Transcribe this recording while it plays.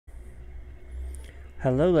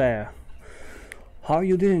Hello there, how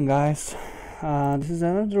you doing, guys? This is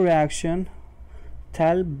another reaction.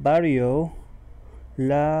 Thell Barrio,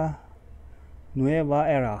 La Nueva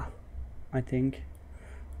Era. I think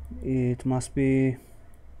it must be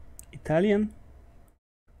Italian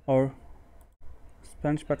or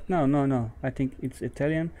Spanish, but no, I think it's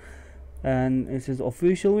Italian, and this is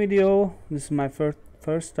official video. This is my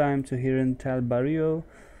first time to hearing Thell Barrio,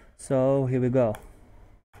 so here we go.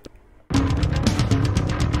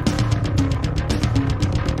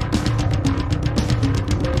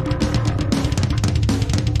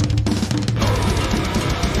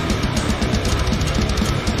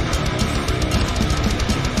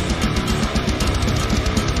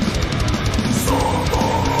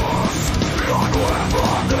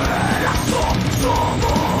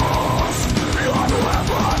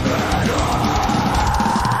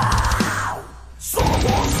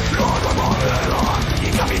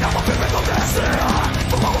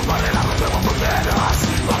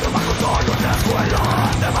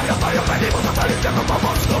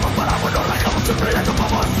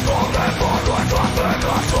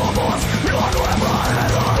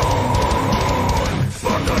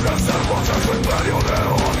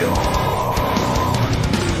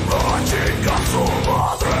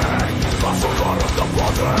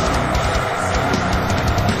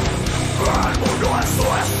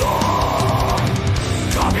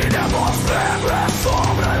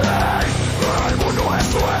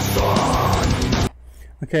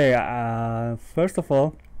 Okay, first of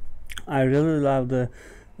all, I really love the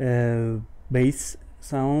bass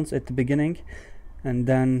sounds at the beginning, and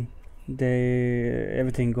then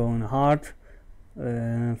everything going hard,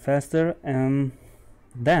 faster, and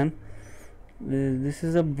then this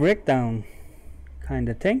is a breakdown kind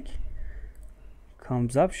of thing.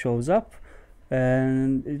 Comes up, shows up,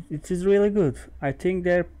 and it is really good. I think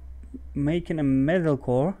they're making a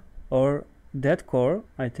metalcore or deathcore,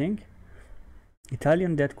 I think.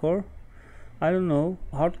 Italian deathcore, I don't know,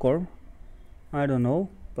 hardcore, I don't know,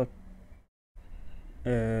 but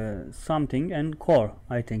something and core,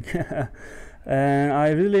 I think. And I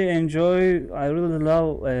really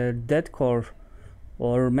love deathcore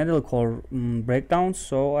or metalcore breakdowns,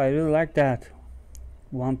 so I really like that.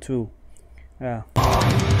 1, 2, yeah.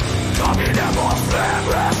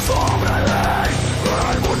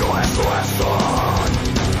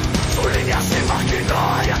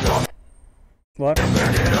 What?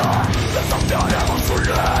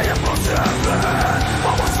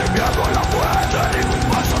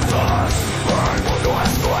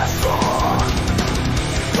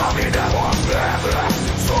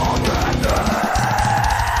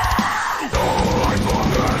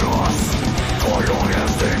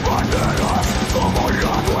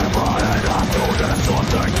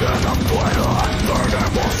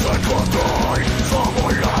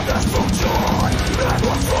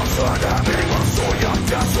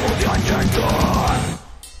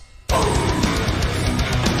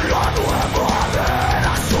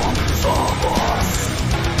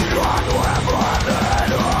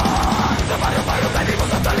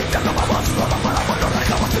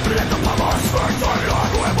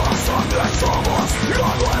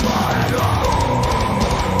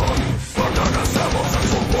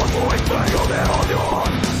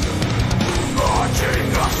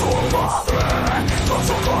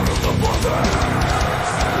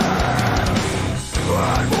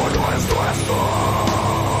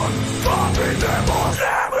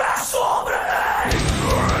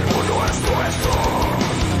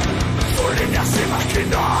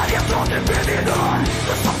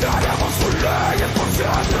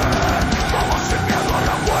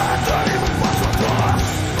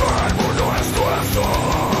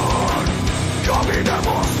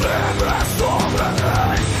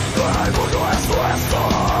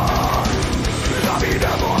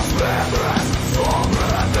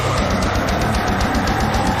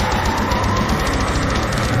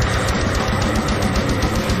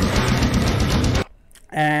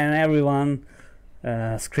 And everyone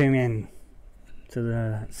screaming to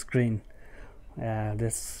the screen.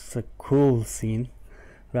 That's a cool scene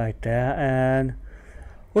right there. And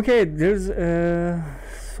okay, there's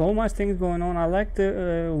so much things going on. I like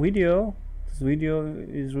the video. This video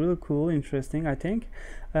is really cool, interesting, I think.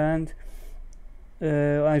 And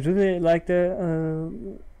I really like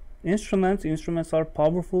the instruments. Instruments are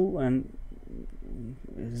powerful and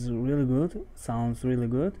it's really good, sounds really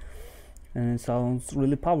good, and it sounds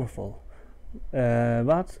really powerful.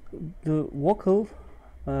 But the vocal,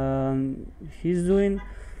 he's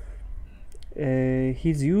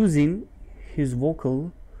using his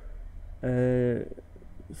vocal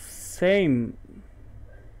same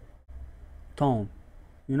tone,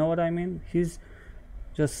 You know what I mean? He's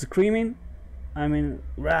just screaming, I mean,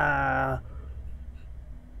 rah,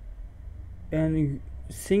 and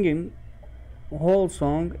singing whole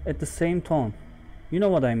song at the same tone. You know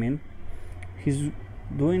what I mean? He's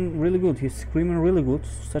doing really good. He's screaming really good.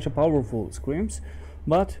 Such a powerful screams,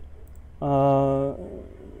 but I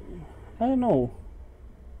don't know.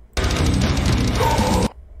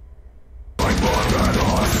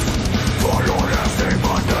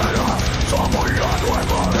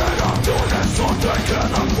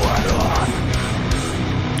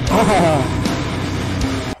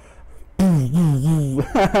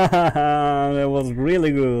 That was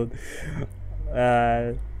really good.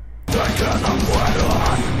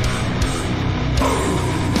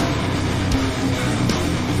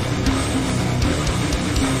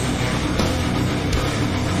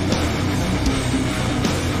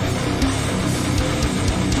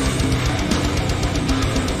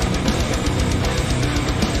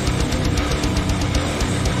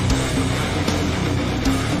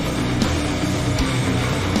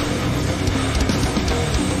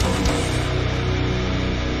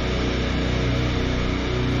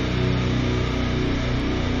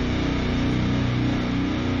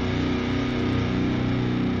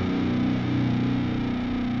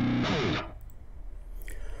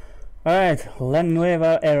 Alright, La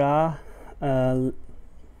Nueva Era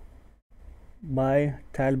by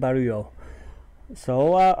Thell Barrio.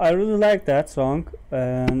 So I really like that song,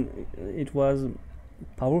 and it was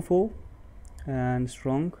powerful and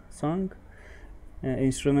strong song.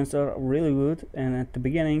 Instruments are really good, and at the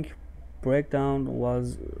beginning breakdown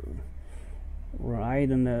was right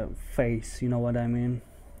in the face, you know what I mean.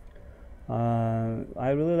 I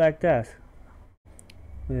really like that.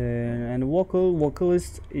 And the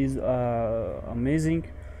vocalist is amazing,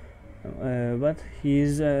 but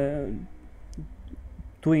he's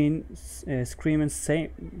doing screaming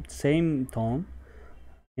same tone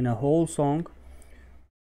in a whole song.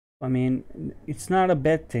 I mean, it's not a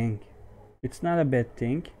bad thing. It's not a bad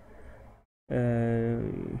thing.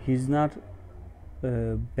 He's not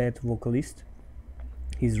a bad vocalist.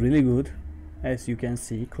 He's really good, as you can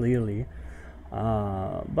see clearly,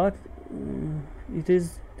 but it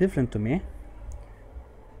is different to me.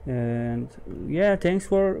 And yeah, thanks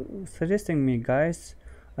for suggesting me, guys.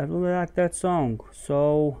 I really like that song.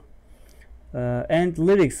 So and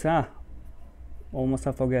lyrics, almost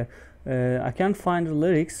I forget. I can't find the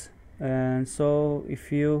lyrics, and so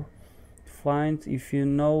if you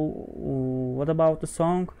know what about the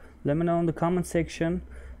song, let me know in the comment section.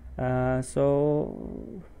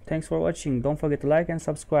 So thanks for watching. Don't forget to like and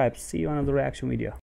subscribe. See you on another reaction video.